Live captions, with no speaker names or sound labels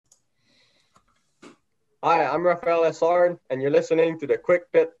Hi, I'm Rafael Esarn, and you're listening to the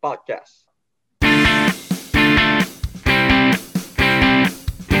Quick Pit Podcast.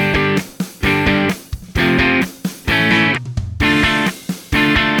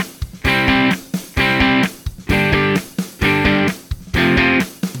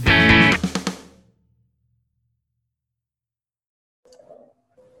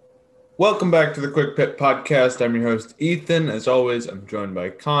 Welcome back to the Quick Pit Podcast. I'm your host, Ethan. As always, I'm joined by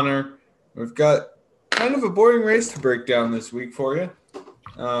Connor. We've got kind of a boring race to break down this week for you.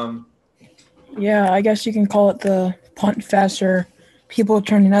 Yeah, I guess you can call it the punt fest or people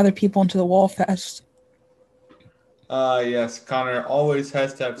turning other people into the wall fest. Yes, Connor always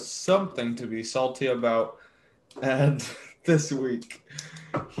has to have something to be salty about. And this week,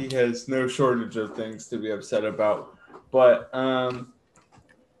 he has no shortage of things to be upset about. But,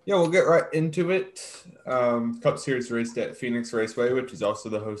 we'll get right into it. Cup Series raced at Phoenix Raceway, which is also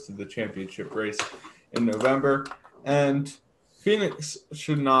the host of the championship race in November. And Phoenix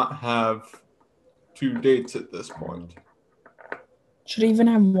should not have two dates at this point. Should even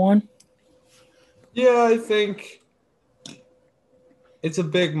have one. Yeah, I think it's a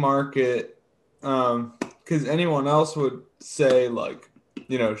big market. Because anyone else would say,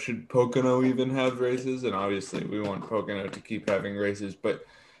 should Pocono even have races? And obviously we want Pocono to keep having races, but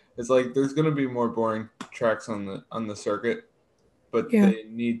it's like there's going to be more boring tracks on the circuit, but they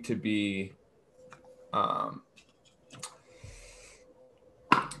need to be you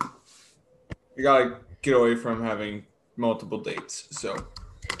got to get away from having multiple dates. So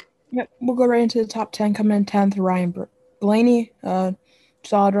Yep, we'll go right into the top 10. Coming in 10th, Ryan Blaney.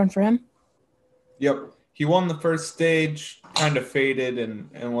 Solid run for him. Yep. He won the first stage, kind of faded,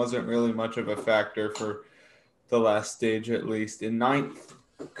 and wasn't really much of a factor for the last stage, at least. In 9th,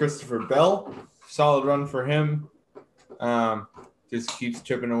 Christopher Bell. Solid run for him. Just keeps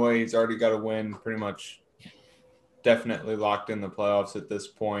chipping away. He's already got a win, pretty much definitely locked in the playoffs at this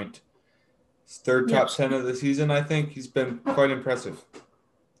point. His third top 10 of the season, I think. He's been quite impressive.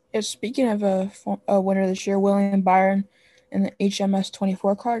 Yeah, speaking of a winner this year, William Byron in the HMS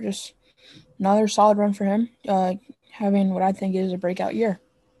 24 car, just another solid run for him, having what I think is a breakout year.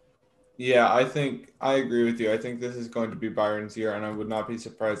 Yeah, I agree with you. I think this is going to be Byron's year, and I would not be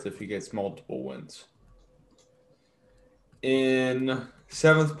surprised if he gets multiple wins. In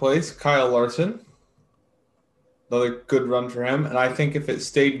 7th place, Kyle Larson. Another good run for him. And I think if it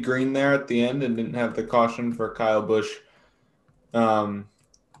stayed green there at the end and didn't have the caution for Kyle Busch, we'll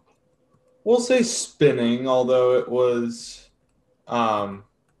say spinning, although it was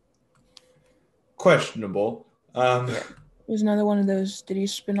questionable. It was another one of those did he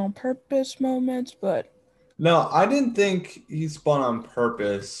spin on purpose moments, but no, I didn't think he spun on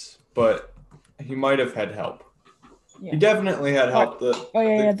purpose, but he might have had help. Yeah. He definitely had help.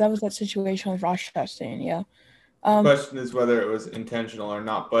 That was that situation with Ross Chastain, yeah. The question is whether it was intentional or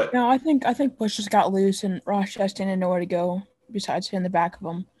not, but no, I think Busch just got loose and Ross Chastain didn't know where to go besides hitting the back of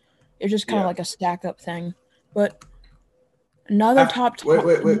him. It was just kind of like a stack up thing. But another top 10.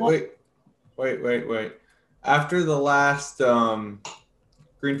 Wait. After the last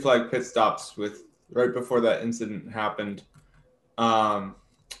green flag pit stops with right before that incident happened,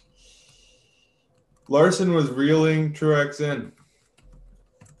 Larson was reeling Truex in.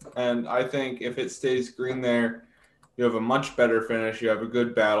 And I think if it stays green there, you have a much better finish. You have a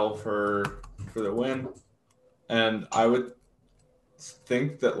good battle for the win. And I would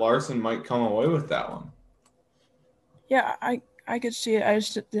think that Larson might come away with that one. Yeah, I could see it. I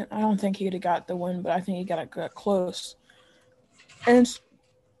don't think he would have got the win, but I think he got close. And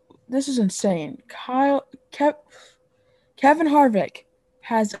this is insane. Kevin Harvick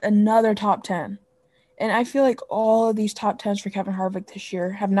has another top 10. And I feel like all of these top 10s for Kevin Harvick this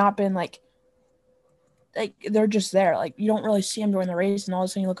year have not been like they're just there. Like you don't really see him during the race, and all of a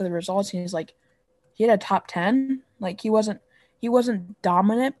sudden you look at the results and he's like, he had a top 10. Like he wasn't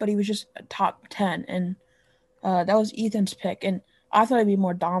dominant, but he was just a top 10. And that was Ethan's pick. And I thought he'd be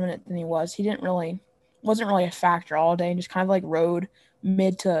more dominant than he was. He wasn't really a factor all day and just kind of like rode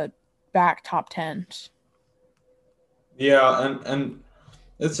mid to back top 10s. Yeah, and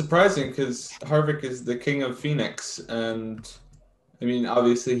it's surprising because Harvick is the king of Phoenix, and I mean,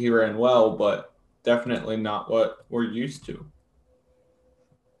 obviously he ran well, but definitely not what we're used to.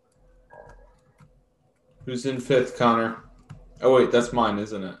 Who's in 5th, Connor? Oh, wait, that's mine,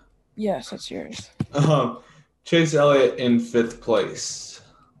 isn't it? Yes, that's yours. Chase Elliott in 5th place.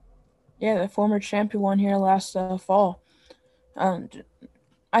 Yeah, the former champion won here last fall. I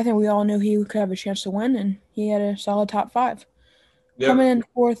think we all knew he could have a chance to win, and he had a solid top 5. Yep. Coming in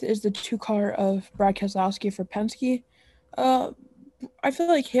 4th is the 2-car of Brad Keselowski for Penske. I feel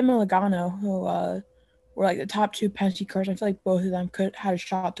like him and Logano, who were like the top two Penske cars. I feel like both of them had a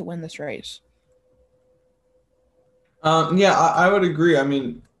shot to win this race. Yeah, I would agree. I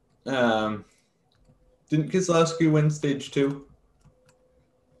mean, didn't Keselowski win stage 2?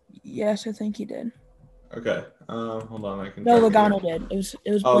 Yes, I think he did. Okay. Hold on, I can. No, check Logano here. did. It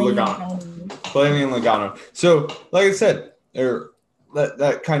was Oh, Blaney and Logano. Blaney and Logano. So, like I said,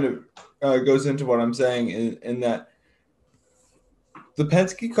 that kind of goes into what I'm saying in that the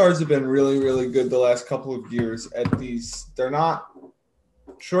Penske cars have been really, really good the last couple of years at these. They're not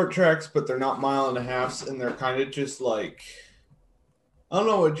short tracks, but they're not mile and a halves, and they're kind of just like, I don't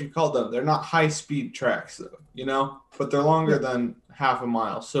know what you call them. They're not high speed tracks though, but they're longer than half a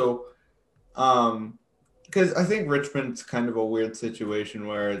mile. So, because I think Richmond's kind of a weird situation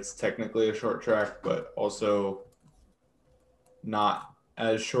where it's technically a short track, but also not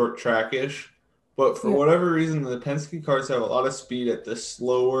as short track-ish. But for whatever reason, the Penske cars have a lot of speed at the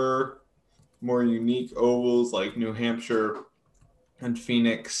slower, more unique ovals like New Hampshire and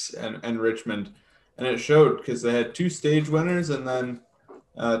Phoenix and Richmond. And it showed because they had 2 stage winners and then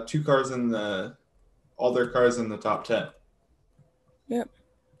 2 cars all their cars in the top 10. Yep.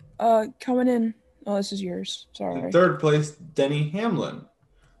 Coming in. Oh, this is yours. Sorry. In third place, Denny Hamlin.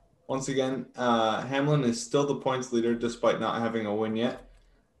 Once again, Hamlin is still the points leader despite not having a win yet.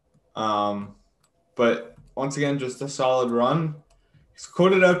 But once again, just a solid run. He's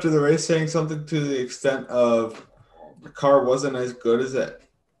quoted after the race saying something to the extent of, the car wasn't as good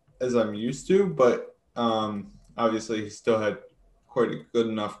as I'm used to, but obviously he still had quite a good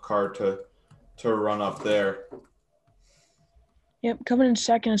enough car to run up there. Yep, coming in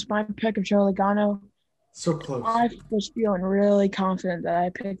second is my pick of Joe Logano. So close. I was feeling really confident that I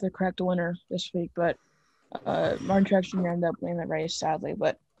picked the correct winner this week, but Martin Truex Jr. ended up winning the race, sadly.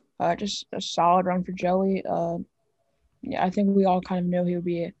 But just a solid run for Joey. I think we all kind of knew he would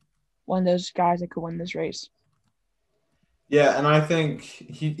be one of those guys that could win this race. Yeah, and I think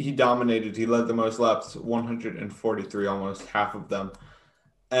he dominated. He led the most laps, 143, almost half of them.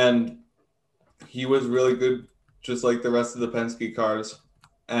 And he was really good, just like the rest of the Penske cars.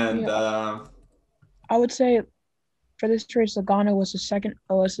 And I would say for this race, Logano was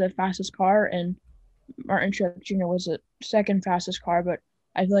the fastest car, and Martin Truex Jr. was the second fastest car. But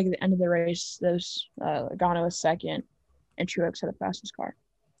I feel like at the end of the race, Logano was second, and Truex had the fastest car.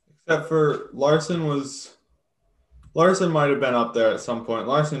 Except for Larson might have been up there at some point.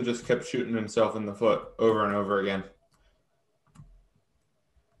 Larson just kept shooting himself in the foot over and over again.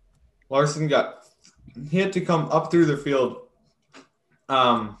 Larson he had to come up through the field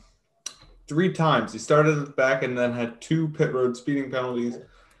 3 times. He started at the back and then had 2 pit road speeding penalties.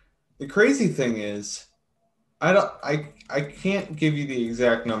 The crazy thing is, I can't give you the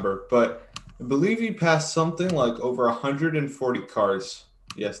exact number, but I believe he passed something like over 140 cars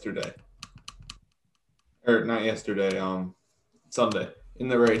yesterday. Or not yesterday, Sunday in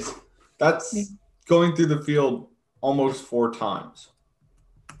the race. That's going through the field almost 4 times.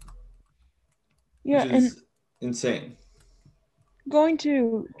 Yeah, which is insane. Going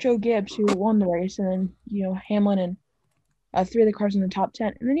to Joe Gibbs, who won the race, and then Hamlin and 3 of the cars in the top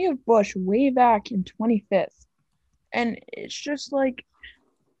 10, and then you have Busch way back in 25th, and it's just like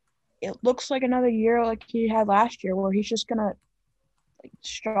it looks like another year like he had last year, where he's just gonna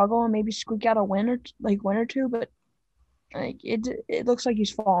struggle and maybe squeak out a win or two, but it looks like he's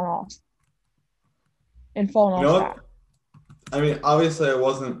falling off fast. I mean, obviously I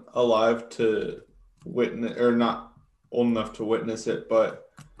wasn't alive to witness, or not old enough to witness it, but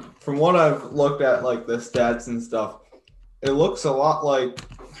from what I've looked at, like the stats and stuff, it looks a lot like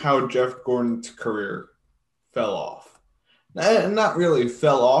how Jeff Gordon's career fell off. Not really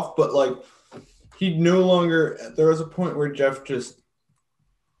fell off, but like there was a point where Jeff just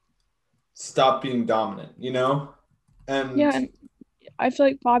stopped being dominant, And I feel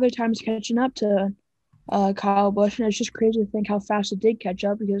like Father Time's catching up to Kyle Busch, and it's just crazy to think how fast it did catch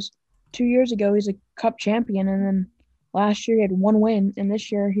up, because 2 years ago he's a Cup champion, and then last year he had 1 win, and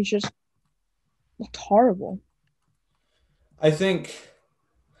this year he's just looked horrible. I think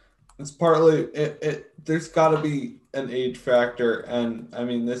it's partly there's got to be an age factor, and I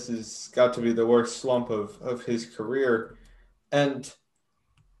mean this has got to be the worst slump of his career. And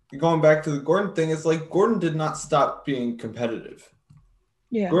going back to the Gordon thing, it's like Gordon did not stop being competitive.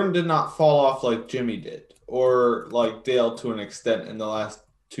 Yeah. Gordon did not fall off like Jimmy did, or like Dale to an extent in the last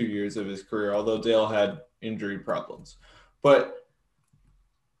 2 years of his career, although Dale had injury problems. But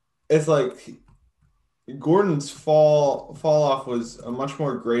it's like Gordon's fall off was a much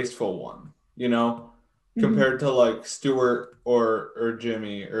more graceful one, compared to like Stewart or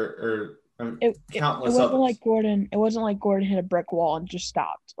Jimmy or countless others. It wasn't like Gordon hit a brick wall and just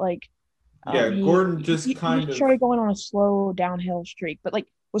stopped. Like Yeah, Gordon just He kind of. started going on a slow downhill streak, but like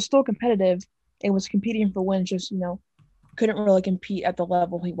was still competitive. It was competing for wins, just couldn't really compete at the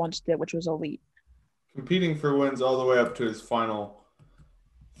level he once did, which was elite. Competing for wins all the way up to his final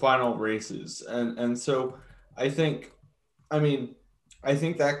races. And so I think I mean I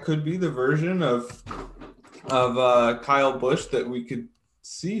think that could be the version of Kyle Busch that we could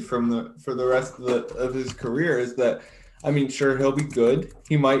see for the rest of his career. Is that, I mean, sure, he'll be good.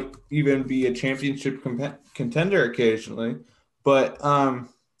 He might even be a championship contender occasionally, but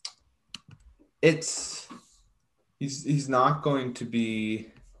he's not going to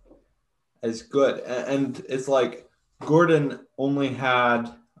be as good. And it's like Gordon only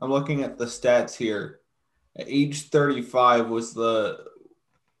had, I'm looking at the stats here. At age 35 was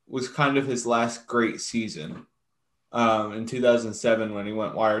kind of his last great season. In 2007 when he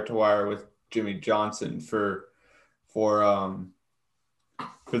went wire to wire with Jimmy Johnson for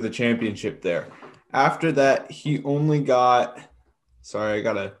the championship there. After that, he only got, sorry, I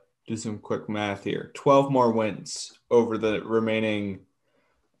gotta do some quick math here, 12 more wins over the remaining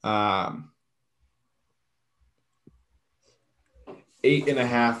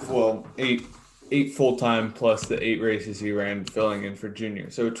 8.5, well, eight full-time plus the 8 races he ran filling in for junior.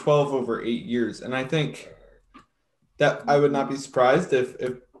 So 12 over 8 years. And I think that I would not be surprised if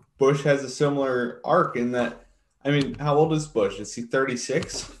Busch has a similar arc in that. I mean, how old is Busch? Is he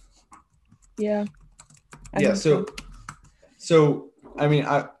 36? Yeah. Yeah. So I mean,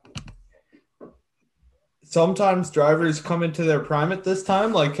 sometimes drivers come into their prime at this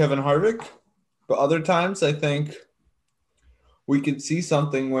time, like Kevin Harvick, but other times I think we could see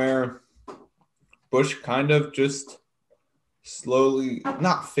something where Busch kind of just slowly,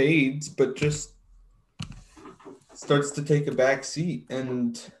 not fades, but just starts to take a back seat.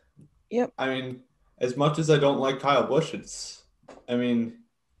 And Yep. I mean, as much as I don't like Kyle Busch, I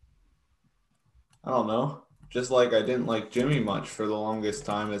don't know. Just like I didn't like Jimmy much for the longest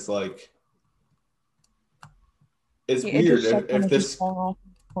time. It's like, it's weird if this. Falling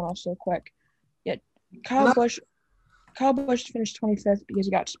off so quick. Yeah, Kyle Busch finished 25th because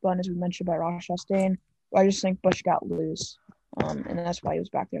he got spun, as we mentioned, by Ross Chastain. I just think Busch got loose, and that's why he was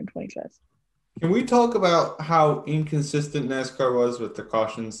back there in 25th. Can we talk about how inconsistent NASCAR was with the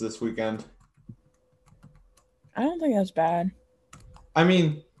cautions this weekend? I don't think that's bad. I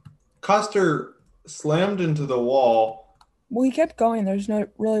mean, Custer slammed into the wall. Well, he kept going. There's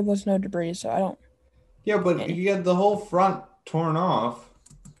really was no debris, so I don't. Yeah, but he had the whole front torn off.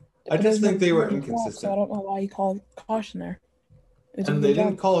 I just think they were inconsistent. So I don't know why he called caution there. And they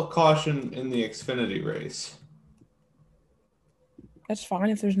didn't call a caution in the Xfinity race. That's fine.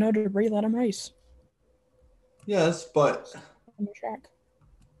 If there's no debris, let him race. Yes, but on the track.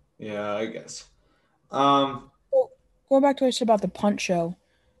 Yeah, I guess. Going back to what I said about the punt show,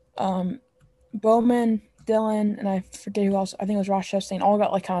 Bowman, Dillon, and I forget who else. I think it was Ross Chastain. All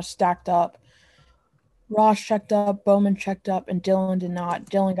got like kind of stacked up. Ross checked up, Bowman checked up, and Dillon did not.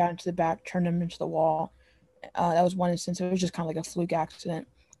 Dillon got into the back, turned him into the wall. That was one instance. It was just kind of like a fluke accident.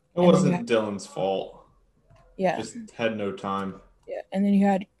 It wasn't Dillon's fault. Yeah. Just had no time. Yeah, and then you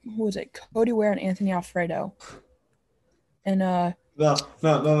had, who was it? Cody Ware and Anthony Alfredo. And No.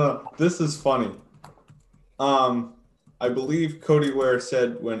 This is funny. I believe Cody Ware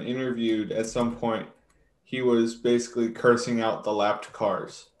said when interviewed at some point he was basically cursing out the lapped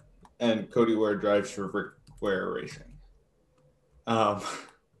cars. And Cody Ware drives for Rick Ware Racing.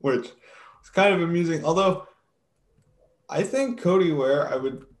 Which is kind of amusing. Although I think Cody Ware, I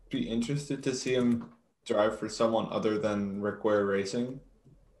would be interested to see him drive for someone other than Rick Ware Racing.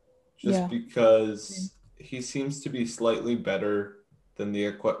 Just because he seems to be slightly better than the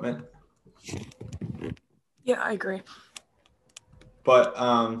equipment. Yeah, I agree. But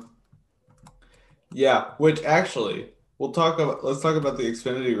yeah, which actually let's talk about the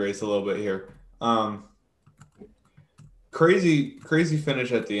Xfinity race a little bit here. Crazy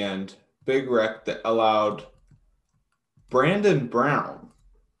finish at the end. Big wreck that allowed Brandon Brown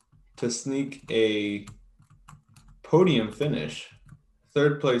to sneak a podium finish,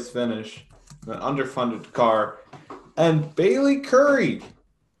 third place finish, an underfunded car, and Bailey Curry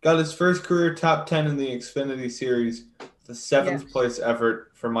got his first career top 10 in the Xfinity Series, the seventh place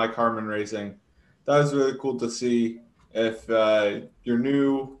effort for Mike Harmon Racing. That was really cool to see. If you're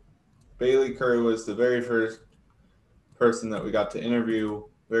new, Bailey Curry was the very first person that we got to interview,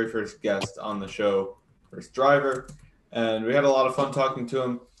 very first guest on the show, first driver, and we had a lot of fun talking to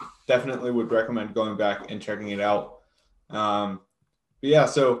him. Definitely would recommend going back and checking it out. But yeah,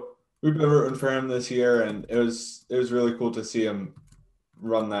 so we've been rooting for him this year, and it was really cool to see him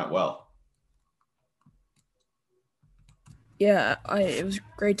run that well. Yeah, it was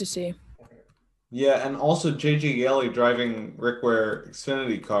great to see. Yeah, and also JJ Yeley driving Rick Ware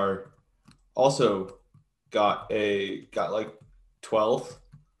Xfinity car also got like 12th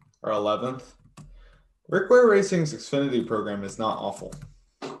or 11th. Rick Ware Racing's Xfinity program is not awful.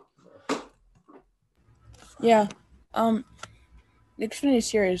 Yeah. The Xfinity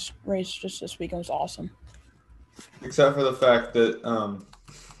Series race just this weekend was awesome. Except for the fact that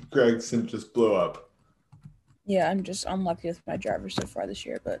Gregson just blew up. Yeah, I'm just unlucky with my drivers so far this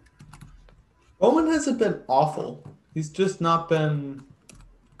year, but Bowman hasn't been awful. He's just not been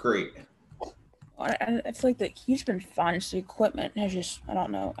great. I feel like that he's been fine. It's the equipment has just, I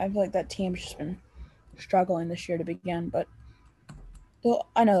don't know. I feel like that team's just been struggling this year to begin, but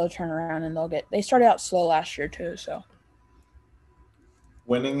I know they'll turn around and they started out slow last year too, so.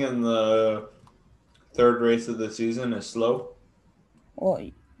 Winning in the third race of the season is slow.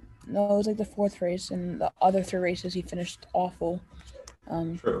 Well, no, it was like the fourth race, and the other three races he finished awful.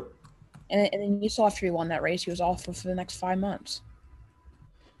 True. And then you saw after he won that race, he was awful for the next 5 months.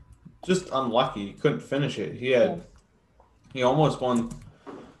 Just unlucky. He couldn't finish it. He almost won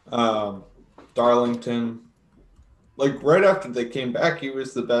Darlington. Like right after they came back, he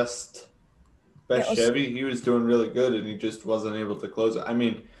was the best Chevy. He was doing really good, and he just wasn't able to close it. I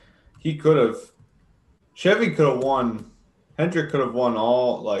mean, Chevy could have won. Hendrick could have won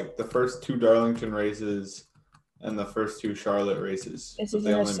all like the first 2 Darlington races and the first 2 Charlotte races. This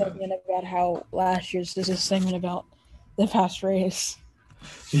isn't a segment about how last year's. This is a segment about the past race.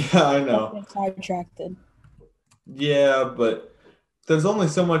 Yeah, I know. Sidetracked. Yeah, but there's only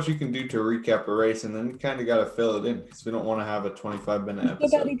so much you can do to recap a race, and then you kind of got to fill it in because we don't want to have a 25-minute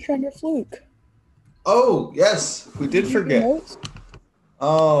episode. What about Trender Fluke? Oh, yes. We did forget.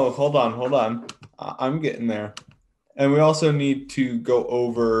 Oh, hold on. I'm getting there. And we also need to go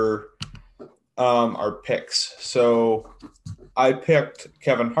over our picks. So I picked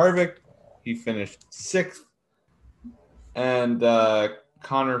Kevin Harvick. He finished 6th. And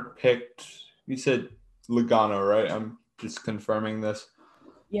Connor picked, you said Logano, right? I'm just confirming this.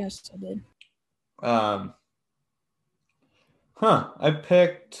 Yes, I did.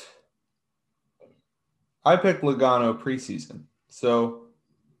 I picked Logano preseason. So,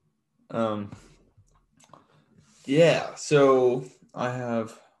 yeah. So I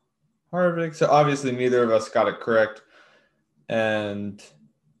have Harvick. So obviously neither of us got it correct, and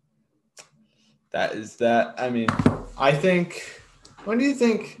that is that. I mean, I think. When do you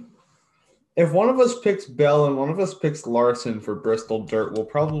think? If one of us picks Bell and one of us picks Larson for Bristol Dirt, we'll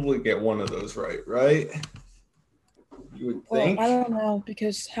probably get one of those right? You would think. Well, I don't know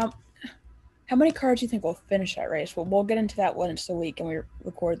because how many cars do you think will finish that race? Well, we'll get into that when it's the week and we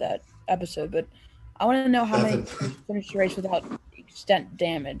record that episode. But I want to know how many finish the race without extent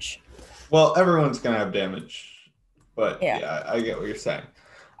damage. Well, everyone's gonna have damage, but yeah I get what you're saying.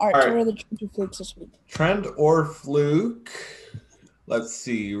 All right. So what are the trend or flukes this week? Trend or fluke? Let's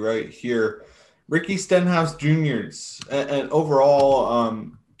see right here. Ricky Stenhouse Jr.'s and overall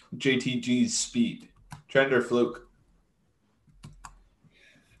JTG's speed. Trend or fluke?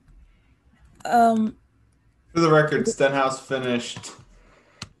 For the record, Stenhouse finished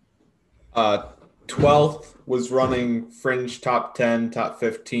 12th, was running fringe top 10, top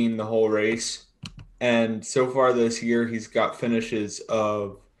 15 the whole race. And so far this year, he's got finishes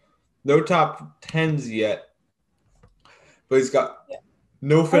of no top 10s yet, but he's got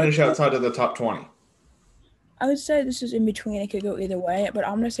no finish outside of the top 20. I would say this is in between. It could go either way, but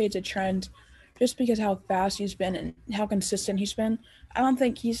I'm going to say it's a trend just because how fast he's been and how consistent he's been. I don't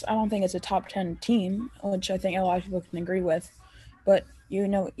think it's a top 10 team, which I think a lot of people can agree with. But,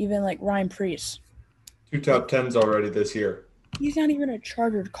 even like Ryan Preece. 2 top 10s already this year. He's not even a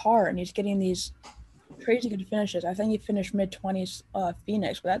chartered car, and he's getting these crazy good finishes. I think he finished mid-20s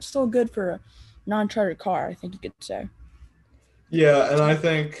Phoenix, but that's still good for a non-chartered car, I think you could say. Yeah, and I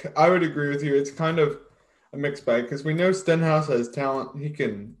think I would agree with you. It's kind of a mixed bag because we know Stenhouse has talent. He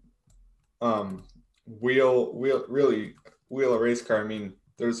can really wheel a race car. I mean,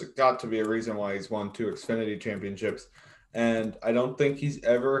 there's got to be a reason why he's won 2 Xfinity championships. And I don't think he's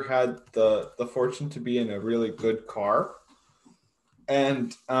ever had the fortune to be in a really good car.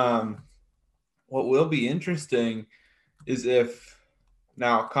 And what will be interesting is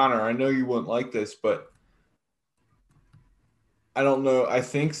now, Connor, I know you wouldn't like this, but I don't know. I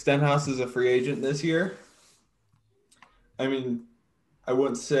think Stenhouse is a free agent this year. I mean, I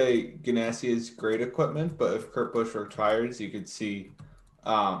wouldn't say Ganassi is great equipment, but if Kurt Busch retires, you could see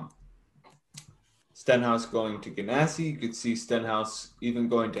Stenhouse going to Ganassi. You could see Stenhouse even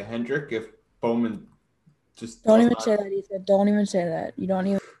going to Hendrick if Bowman just don't even say that, Ethan. Don't even say that. You don't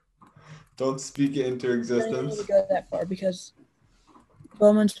even. Don't speak it into existence. You don't even go that far because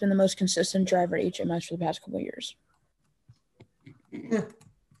Bowman's been the most consistent driver at HMS for the past couple of years.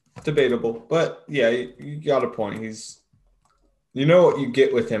 Debatable, but yeah, you got a point. You know what you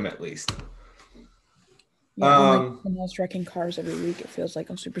get with him at least. Yeah, unlike else wrecking cars every week, it feels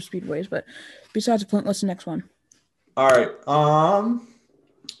like on super speedways. But besides the point, what's the next one? All right.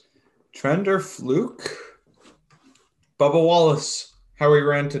 Trend or fluke? Bubba Wallace, how he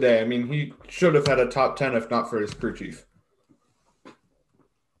ran today. I mean, he should have had a top 10 if not for his crew chief.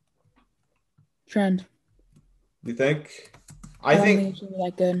 Trend. You think? I don't think he's really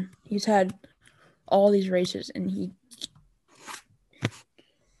that good. He's had all these races, and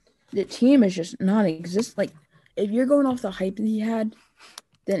the team is just non-existent. Like, if you're going off the hype that he had,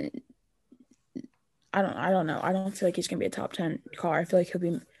 then I don't know. I don't feel like he's gonna be a top 10 car. I feel like he'll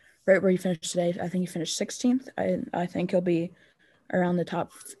be right where he finished today. I think he finished 16th. I think he'll be around the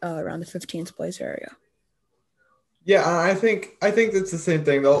top, around the 15th place area. Yeah, I think it's the same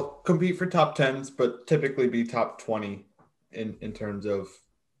thing. They'll compete for top 10s, but typically be top 20 in terms of,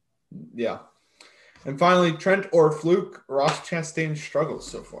 yeah. And finally, Trent or fluke, Ross Chastain struggles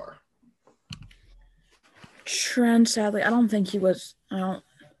so far. Trent, sadly, I don't think he was. I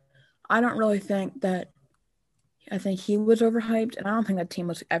don't really think that. I think he was overhyped, and I don't think that team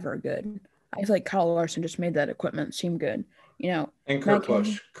was ever good. I feel like Kyle Larson just made that equipment seem good, you know. And Kurt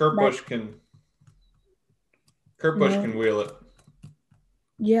Busch. Kurt Busch can wheel it.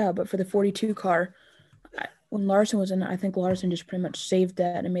 Yeah, but for the 42 car, when Larson was in it, I think Larson just pretty much saved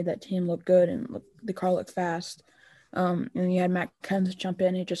that and made that team look good and the car look fast. And you had Matt Kenseth jump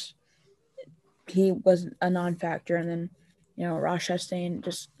in. He was a non-factor. And then, you know, Ross Chastain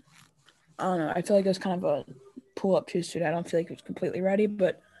just, I don't know. I feel like it was kind of a pull-up too soon. I don't feel like he was completely ready,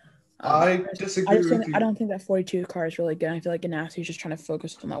 but I disagree with you. I don't think that 42 car is really good. I feel like Ganassi is just trying to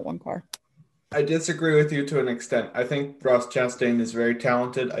focus on that one car. I disagree with you to an extent. I think Ross Chastain is very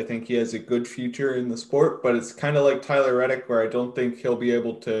talented. I think he has a good future in the sport, but it's kind of like Tyler Reddick, where I don't think he'll be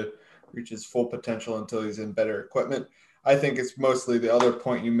able to reach his full potential until he's in better equipment. I think it's mostly the other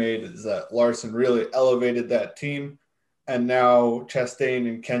point you made is that Larson really elevated that team, and now Chastain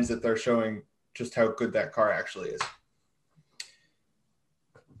and Kenseth are showing just how good that car actually is.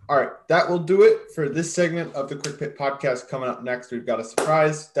 All right, that will do it for this segment of the Quick Pit Podcast. Coming up next, we've got a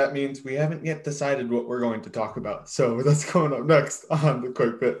surprise. That means we haven't yet decided what we're going to talk about. So that's coming up next on the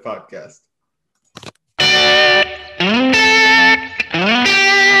Quick Pit Podcast.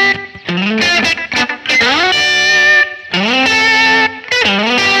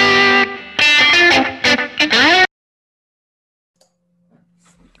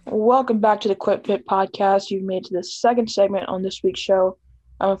 Welcome back to the Quick Pit Podcast. You've made it to the second segment on this week's show.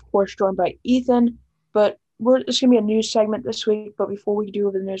 I'm, of course, joined by Ethan, but it's going to be a news segment this week. But before we do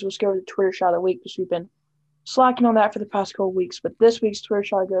the news, let's go over the Twitter shot of the week because we've been slacking on that for the past couple of weeks. But this week's Twitter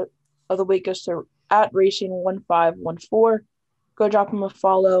shot of the week goes to @racing1514. Go drop him a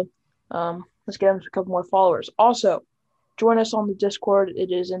follow. Let's get him a couple more followers. Also, join us on the Discord.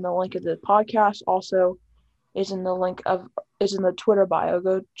 It is in the link of the podcast. Also, is in the Twitter bio.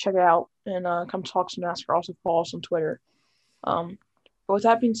 Go check it out and come talk some NASCAR. Also follow us on Twitter. But with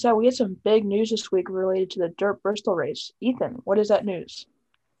that being said, we had some big news this week related to the Dirt Bristol race. Ethan, what is that news?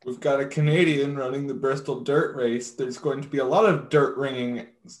 We've got a Canadian running the Bristol Dirt race. There's going to be a lot of dirt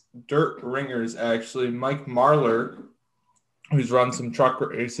ringers, actually. Mike Marlar, who's run some truck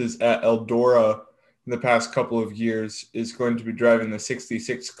races at Eldora in the past couple of years, is going to be driving the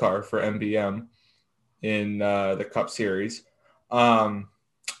 66 car for MBM in the Cup Series. Someone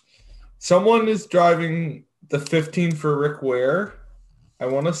is driving the 15 for Rick Ware. I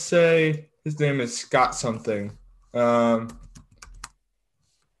want to say his name is Scott something. Hold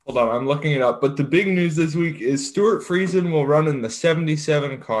on, I'm looking it up. But the big news this week is Stuart Friesen will run in the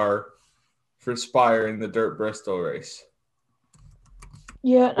 77 car for Spire in the Dirt Bristol race.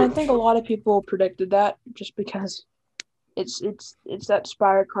 Yeah, I think a lot of people predicted that just because it's that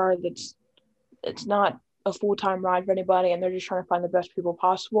Spire car it's not a full-time ride for anybody, and they're just trying to find the best people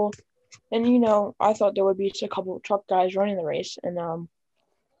possible. And, you know, I thought there would be just a couple of truck guys running the race, and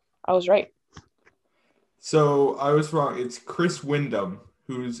I was right. So I was wrong. It's Chris Wyndham,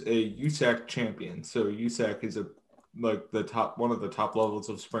 who's a USAC champion. So USAC is one of the top levels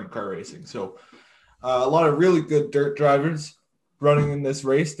of sprint car racing. So a lot of really good dirt drivers running in this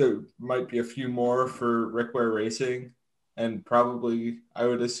race. There might be a few more for Rick Ware Racing, and probably I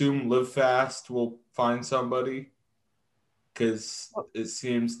would assume Live Fast will find somebody because it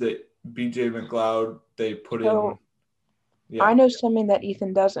seems that BJ McLeod they put in. Yeah. I know something that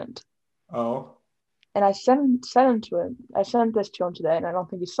Ethan doesn't. Oh. And I sent to him. I sent this to him today, and I don't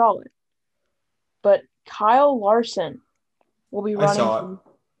think he saw it. But Kyle Larson will be I running. saw it.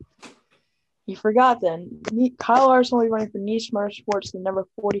 You forgot then. Kyle Larson will be running for Niche Motorsports, the number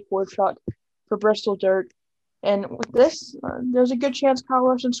 44 truck for Bristol Dirt. And with this, there's a good chance Kyle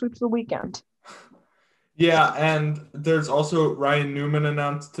Larson sweeps the weekend. Yeah, and there's also Ryan Newman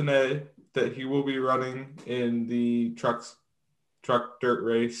announced today that he will be running in the truck dirt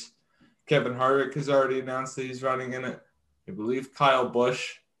race. Kevin Harvick has already announced that he's running in it. I believe Kyle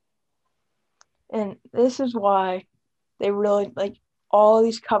Busch. And this is why they really, all of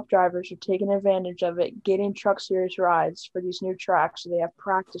these Cup drivers are taking advantage of it, getting Truck Series rides for these new tracks so they have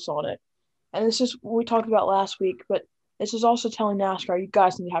practice on it. And this is what we talked about last week, but this is also telling NASCAR, you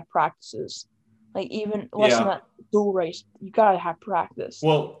guys need to have practices. Even less than that dual race, you got to have practice.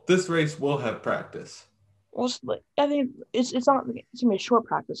 Well, this race will have practice. Well, I think it's not, it's going to be a short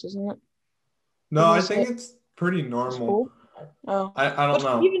practice, isn't it? No, I think it's pretty normal. Cool. Oh. I don't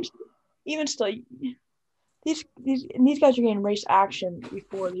know. Even still, these guys are getting race action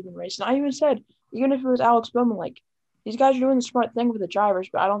before leaving race. And I even said, even if it was Alex Bowman, these guys are doing the smart thing with the drivers,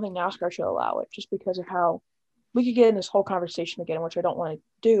 but I don't think NASCAR should allow it just because of how we could get in this whole conversation again, which I don't want to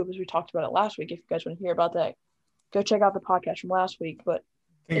do because we talked about it last week. If you guys want to hear about that, go check out the podcast from last week. But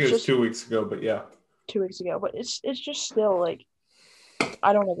I think it was 2 weeks ago, but yeah. 2 weeks ago. But it's just still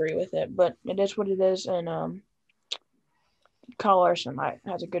I don't agree with it, but it is what it is. And Kyle Larson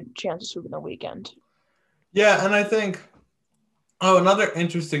has a good chance of sweeping the weekend. Yeah, and I think another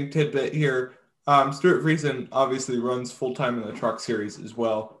interesting tidbit here. Stuart Friesen obviously runs full-time in the Truck Series as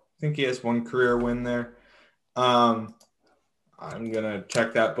well. I think he has one career win there. I'm going to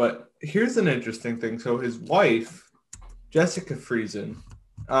check that. But here's an interesting thing. So his wife, Jessica Friesen,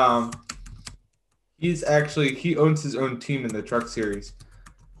 he owns his own team in the Truck Series.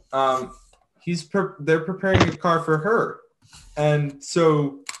 They're preparing a car for her. And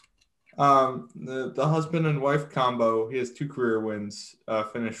so the husband and wife combo, he has 2 career wins,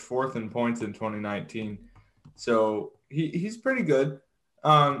 finished 4th in points in 2019. So he's pretty good.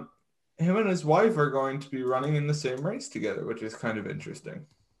 Him and his wife are going to be running in the same race together, which is kind of interesting.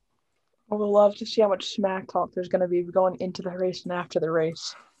 I would love to see how much smack talk there's going to be going into the race and after the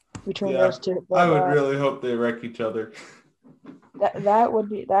race between those two. But, I would really hope they wreck each other. That would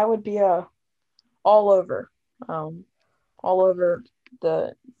be all over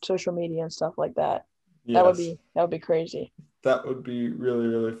the social media and stuff like that. Yes. That would be crazy. That would be really,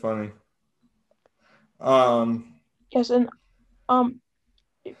 really funny. Yes, and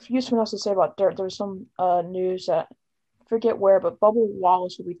if you have something else to say about dirt, there was some news that I forget where, but Bubba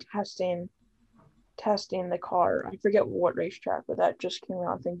Wallace will be testing the car. I forget what racetrack, but that just came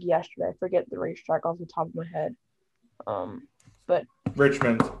out I think yesterday. I forget the racetrack off the top of my head. But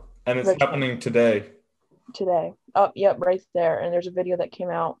Richmond, and it's happening today. Today. Oh, yep, right there. And there's a video that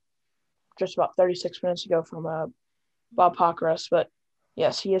came out just about 36 minutes ago from Bob Pockrass. But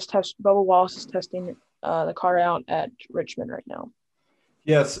yes, Bubba Wallace is testing the car out at Richmond right now.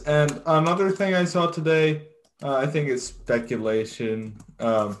 Yes, and another thing I saw today, I think it's speculation,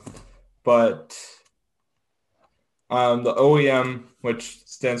 but the OEM, which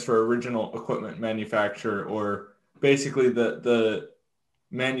stands for Original Equipment Manufacturer, or basically the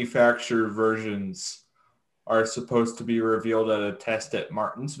manufacturer versions, are supposed to be revealed at a test at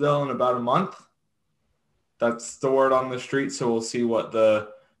Martinsville in about a month. That's the word on the street. So we'll see what the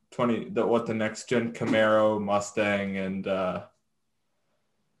next gen Camaro, Mustang, and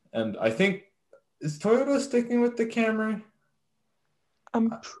I think, is Toyota sticking with the Camry?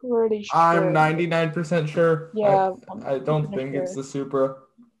 I'm pretty sure. I'm 99% sure. Yeah. I don't think it's the Supra.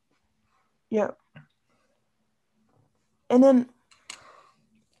 Yeah. And then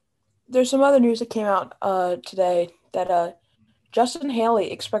there's some other news that came out today that Justin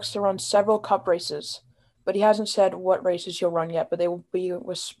Haley expects to run several Cup races, but he hasn't said what races he'll run yet, but they will be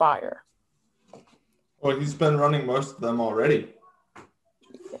with Spire. Well, he's been running most of them already.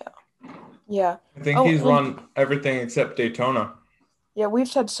 Yeah. I think he's run everything except Daytona. Yeah, we've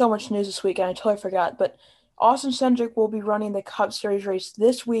had so much news this week, and I totally forgot, but Austin Cindric will be running the Cup Series race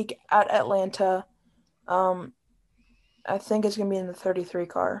this week at Atlanta. I think it's going to be in the 33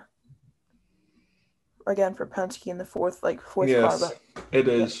 car. Again, for Penske in the fourth yes, car. But it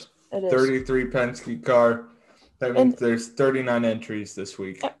is. It is. 33 Penske car. That means there's 39 entries this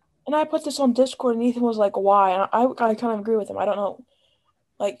week. And I put this on Discord, and Ethan was like, why? And I kind of agree with him. I don't know.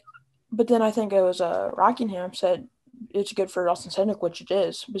 But then I think it was Rockingham said it's good for Austin Cindric, which it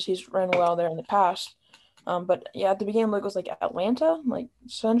is, because he's run well there in the past. But yeah, at the beginning, it was like Atlanta, like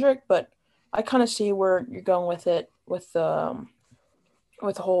Cindric, but I kind of see where you're going with it, with the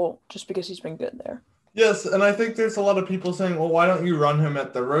whole, just because he's been good there. Yes, and I think there's a lot of people saying, well, why don't you run him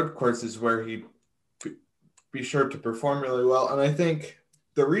at the road courses where he be sure to perform really well. And I think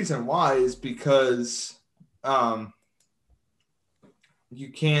the reason why is because you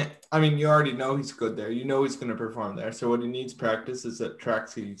can't, I mean, you already know he's good there. You know he's going to perform there. So what he needs practice is at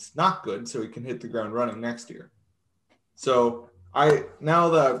tracks he's not good so he can hit the ground running next year. So now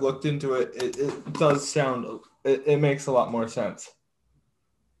that I've looked into it, it does sound, it makes a lot more sense.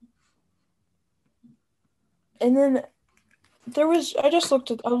 And then I was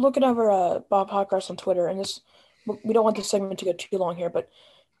looking over Bob Hockrust on Twitter, and we don't want this segment to go too long here, but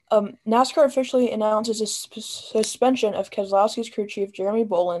NASCAR officially announces a suspension of Keselowski's crew chief Jeremy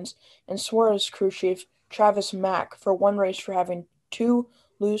Bolins and Suarez crew chief Travis Mack for one race for having two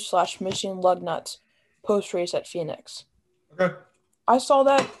loose/missing lug nuts post-race at Phoenix. Okay. I saw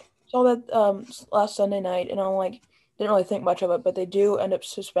that last Sunday night, and I'm like, didn't really think much of it, but they do end up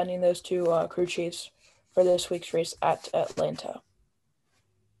suspending those two crew chiefs for this week's race at Atlanta.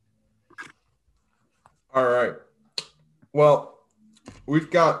 All right. Well,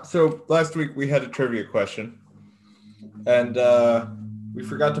 so last week we had a trivia question, and we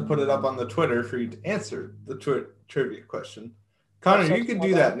forgot to put it up on the Twitter for you to answer the trivia question. Connor, you can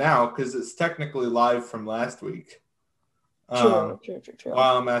do that now because it's technically live from last week. True.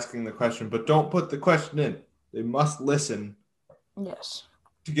 While I'm asking the question, but don't put the question in. They must listen. Yes.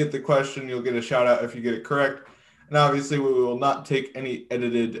 To get the question, you'll get a shout out if you get it correct. And obviously we will not take any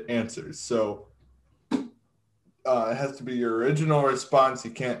edited answers. So it has to be your original response.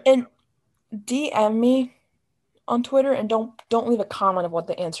 You can't. And DM me on Twitter and don't leave a comment of what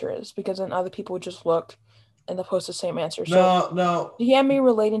the answer is, because then other people just look and they'll post the same answer. So No. DM me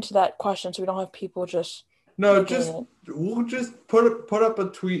relating to that question so we don't have people just. No, we'll just put up a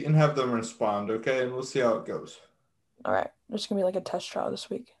tweet and have them respond, okay? And we'll see how it goes. All right. It's going to be like a test trial this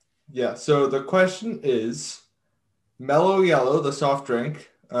week. Yeah, so the question is Mellow Yellow, the soft drink,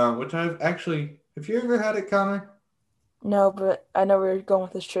 which have you ever had it, Connor? No, but I know we're going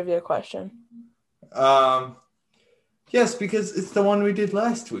with this trivia question. Yes, because it's the one we did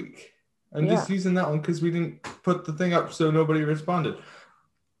last week. I'm just using that one because we didn't put the thing up, so nobody responded.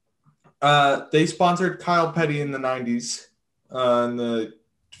 They sponsored Kyle Petty in the 90s in the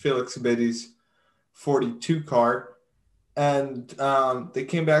Felix Abitti's 42 car. And they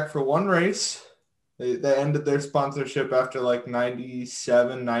came back for one race. They ended their sponsorship after like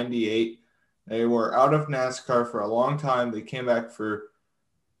 97, 98. They were out of NASCAR for a long time. They came back for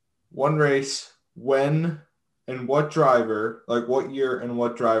one race. When and what driver, like what year and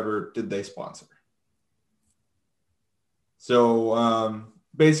what driver did they sponsor? So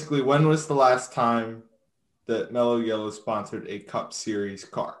basically, when was the last time that Mellow Yellow sponsored a Cup Series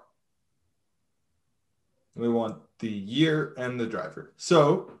car? We want the year and the driver.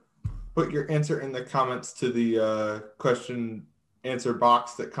 So put your answer in the comments to the question answer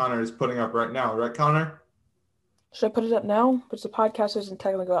box that Connor is putting up right now. Right, Connor? Should I put it up now? Because the podcast isn't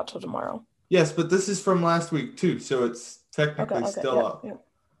technically go out till tomorrow. Yes, but this is from last week too, so it's technically still up. Yeah.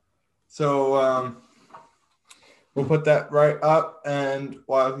 So we'll put that right up, and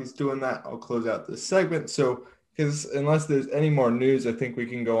while he's doing that, I'll close out this segment. So because unless there's any more news, I think we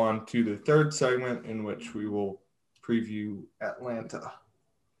can go on to the third segment in which we will preview Atlanta.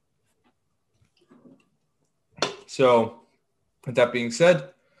 So with that being said,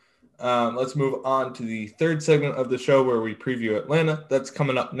 let's move on to the third segment of the show where we preview Atlanta. That's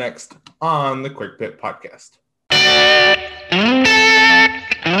coming up next on the Quick Pit Podcast.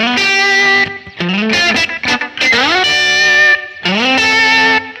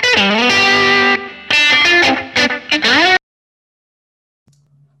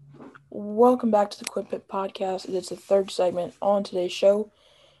 Welcome back to the Quick Pit Podcast. It is the third segment on today's show.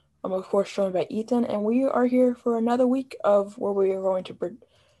 I'm of course joined by Ethan, and we are here for another week of where we are going to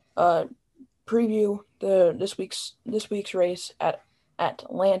preview this week's race at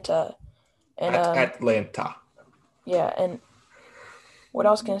Atlanta. And Atlanta. Yeah, and what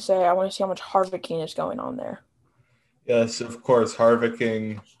I was gonna say, I want to see how much Harviking is going on there. Yes, of course,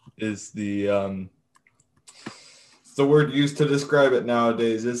 Harviking is the word used to describe it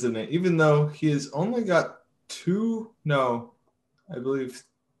nowadays, isn't it? Even though he has only got 3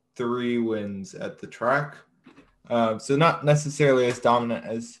 wins at the track. So not necessarily as dominant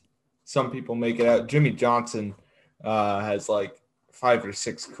as some people make it out. Jimmy Johnson has like 5 or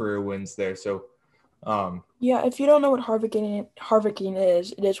 6 career wins there. So yeah, if you don't know what Harviking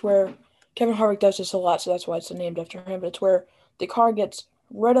is, it is where Kevin Harvick does this a lot, so that's why it's named after him. But it's where the car gets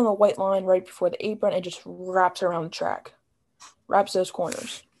right on the white line right before the apron and just wraps around the track, wraps those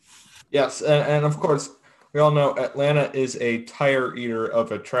corners. Yes, and of course, we all know Atlanta is a tire eater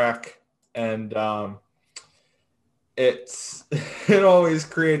of a track, and it always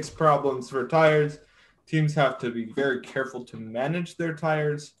creates problems for tires. teams have to be very careful to manage their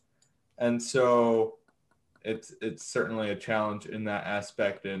tires, and so it's certainly a challenge in that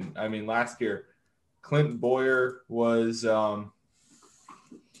aspect. And I mean, last year, Clint Boyer was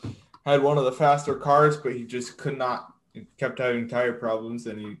had one of the faster cars, but he just could not. He kept having tire problems,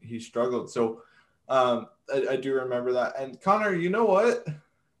 and he struggled. So I do remember that. And Connor, you know what?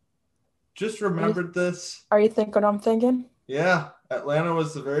 Just remembered this. Are you thinking what I'm thinking? Yeah, Atlanta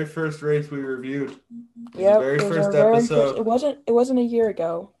was the very first race we reviewed. Yeah, the very first episode. It wasn't a year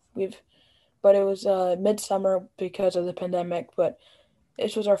ago. But it was midsummer because of the pandemic. But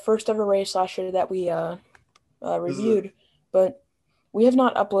this was our first ever race last year that we reviewed. But we have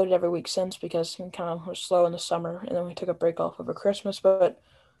not uploaded every week since because we kind of were slow in the summer, and then we took a break off over Christmas. But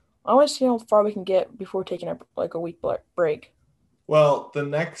I want to see how far we can get before taking a week break. Well, the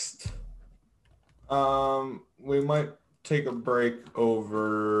next, we might take a break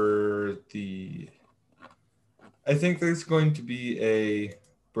over I think there's going to be a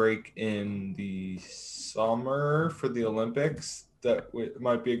break in the summer for the Olympics. That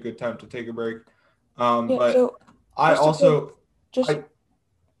might be a good time to take a break. But so I also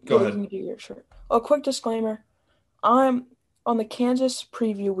go ahead. Sure. A quick disclaimer: I'm on the Kansas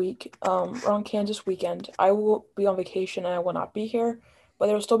preview week. On Kansas weekend, I will be on vacation and I will not be here, but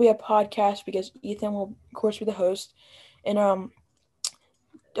there will still be a podcast because Ethan will, of course, be the host, and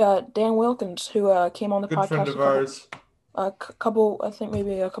Dan Wilkins, who came on the podcast, friend of ours, I think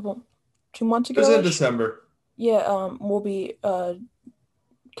maybe 2 months ago. It was in December. Yeah, will be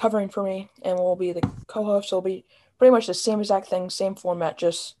covering for me, and will be the co-host. So it'll be pretty much the same exact thing, same format,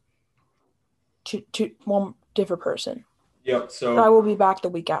 just one different person. Yep. So I will be back the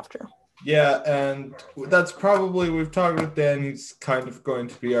week after. Yeah, and that's probably, we've talked with Dan. He's kind of going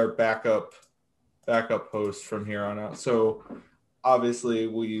to be our backup host from here on out. So obviously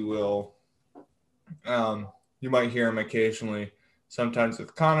we will. You might hear him occasionally, sometimes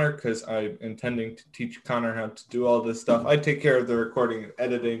with Connor, because I'm intending to teach Connor how to do all this stuff. I take care of the recording and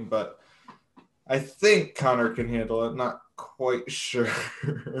editing, but I think Connor can handle it. Not quite sure.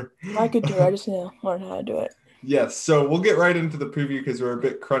 I could do it. I just need to learn how to do it. Yes, so we'll get right into the preview because we're a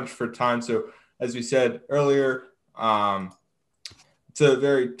bit crunched for time. So as we said earlier, it's a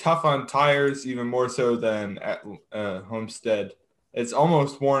very tough on tires, even more so than at Homestead. It's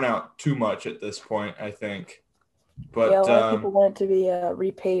almost worn out too much at this point, I think. But yeah, a lot of people want it to be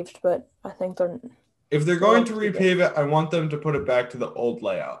repaved, but I think if they're going to repave it, I want them to put it back to the old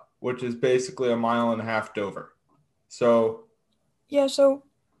layout, which is basically 1.5 miles Dover. So yeah, so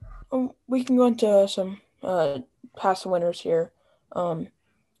we can go into some past winners here. Kyle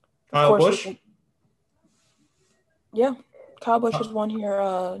Busch? Kyle Busch has won here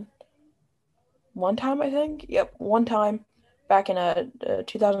one time, I think. Yep, one time back in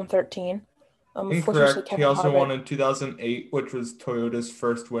 2013. Incorrect. He also won in 2008, which was Toyota's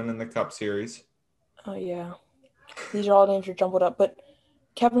first win in the Cup Series. Oh, yeah. These are all names are jumbled up. But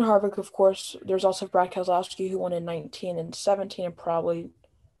Kevin Harvick, of course. There's also Brad Keselowski, who won in 19 and 17 and probably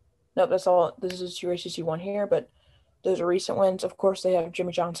 – nope, that's all. This is 2 races he won here, but those are recent wins. Of course, they have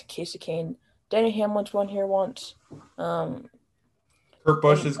Jimmy Johnson, Kasey Kahne. Denny Hamlin's won here once. Kurt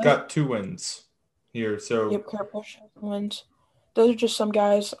Busch has got 2 wins here. So yep, Kurt Busch has wins. Those are just some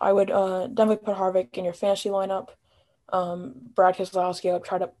guys. I would definitely put Harvick in your fantasy lineup. Brad Keselowski, I'll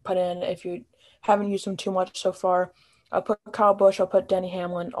try to put in if you haven't used him too much so far. I'll put Kyle Busch. I'll put Denny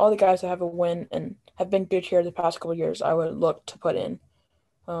Hamlin. All the guys that have a win and have been good here the past couple of years, I would look to put in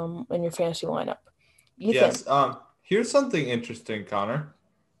your fantasy lineup. Ethan. Yes. Here's something interesting, Connor.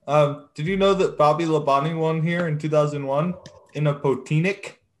 Did you know that Bobby Labonte won here in 2001 in a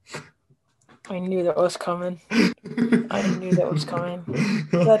Potinic? I knew that was coming.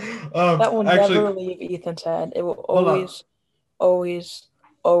 That will never leave Ethan's head. It will always, he'll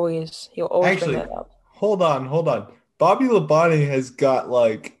always bring that up. Hold on. Bobby Labonte has got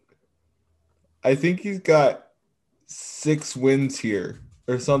I think he's got 6 wins here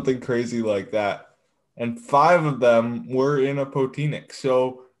or something crazy like that. And 5 of them were in a Potinic.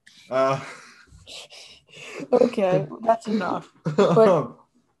 So, okay, that's enough. But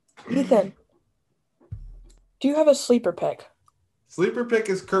Ethan, do you have a sleeper pick? Sleeper pick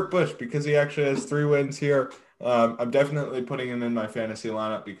is Kurt Busch because he actually has 3 wins here. I'm definitely putting him in my fantasy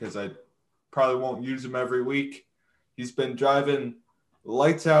lineup because I probably won't use him every week. He's been driving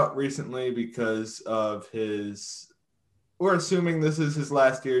lights out recently because of we're assuming this is his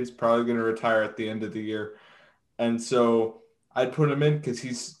last year. He's probably going to retire at the end of the year. And so I'd put him in because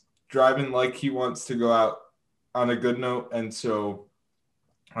he's driving like he wants to go out on a good note. And so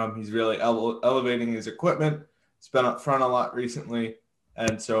he's really elevating his equipment. He's been up front a lot recently.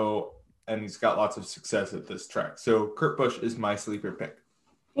 And so and he's got lots of success at this track. So Kurt Busch is my sleeper pick.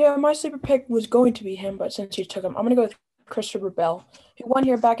 Yeah, my sleeper pick was going to be him, but since you took him, I'm gonna go with Christopher Bell, who won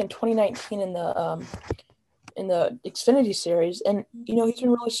here back in 2019 in the Xfinity Series, and he's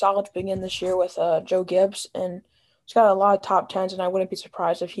been really solid to begin this year with Joe Gibbs, and he's got a lot of top tens, and I wouldn't be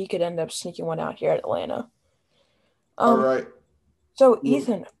surprised if he could end up sneaking one out here at Atlanta. All right. So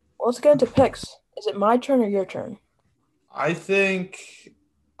Ethan, let's get into picks. Is it my turn or your turn? I think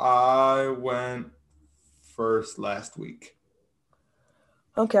I went first last week.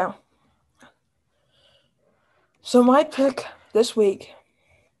 Okay. So my pick this week,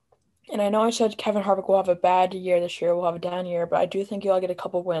 and I know I said Kevin Harvick will have a bad year this year, will have a down year, but I do think he'll get a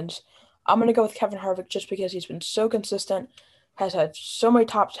couple wins. I'm going to go with Kevin Harvick just because he's been so consistent, has had so many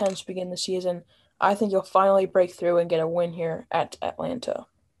top tens to begin the season. I think he'll finally break through and get a win here at Atlanta.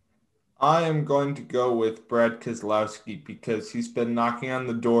 I am going to go with Brad Keselowski because he's been knocking on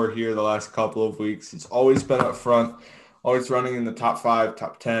the door here the last couple of weeks. He's always been up front, always running in the top 5,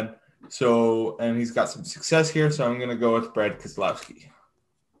 top 10. So, and he's got some success here, so I'm going to go with Brad Keselowski.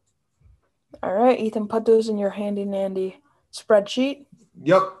 All right, Ethan, put those in your handy-dandy spreadsheet.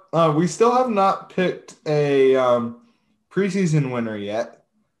 Yep. We still have not picked a preseason winner yet,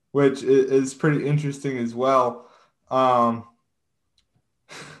 which is pretty interesting as well.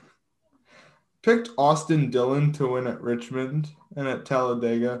 Picked Austin Dillon to win at Richmond and at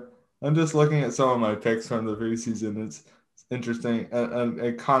Talladega. I'm just looking at some of my picks from the preseason. It's interesting.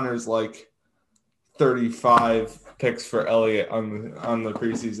 And Connor's like 35 picks for Elliott on the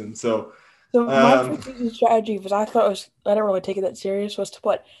preseason. So my preseason strategy was I didn't really take it that serious, was to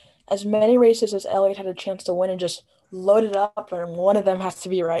put as many races as Elliott had a chance to win and just load it up, and one of them has to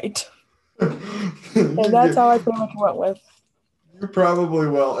be right. And that's how I pretty much went with. You probably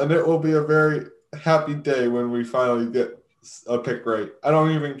will, and it will be a very happy day when we finally get a pick right. I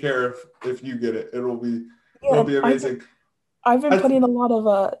don't even care if you get it. It'll be amazing. I've been putting a lot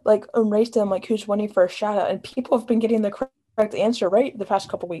of race to them, like who's winning for a shout out, and people have been getting the correct answer right the past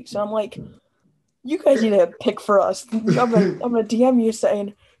couple weeks. So I'm like, you guys need to pick for us. I'm gonna DM you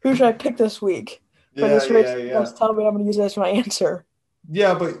saying, who should I pick this week for this race? Just tell me I'm gonna use it as my answer.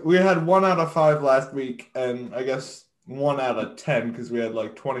 Yeah, but we had 1 out of 5 last week, and I guess 1 out of 10 because we had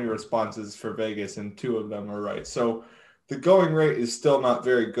like 20 responses for Vegas and 2 of them were right. So the going rate is still not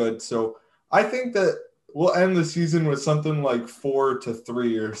very good. So I think that we'll end the season with something like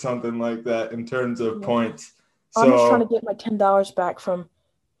 4-3 or something like that in terms of points. So, I'm just trying to get my $10 back from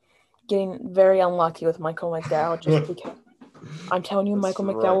getting very unlucky with Michael McDowell, just because I'm telling you, Michael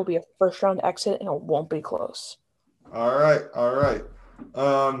McDowell will be a first-round exit and it won't be close. All right.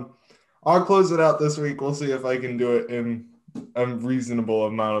 I'll close it out this week. We'll see if I can do it in a reasonable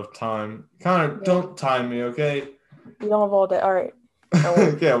amount of time. Connor, don't time me, okay? We don't have all day. All right.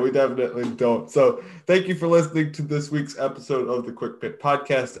 Yeah, we definitely don't. So thank you for listening to this week's episode of the Quick Pit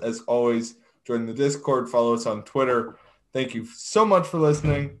Podcast. As always, join the Discord, follow us on Twitter. Thank you so much for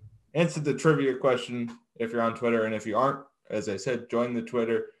listening. Answer the trivia question if you're on Twitter, and if you aren't, as I said, join the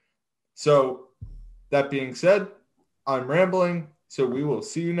Twitter. So that being said, I'm rambling, so we will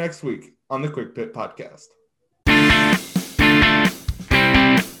see you next week on the Quick Pit Podcast.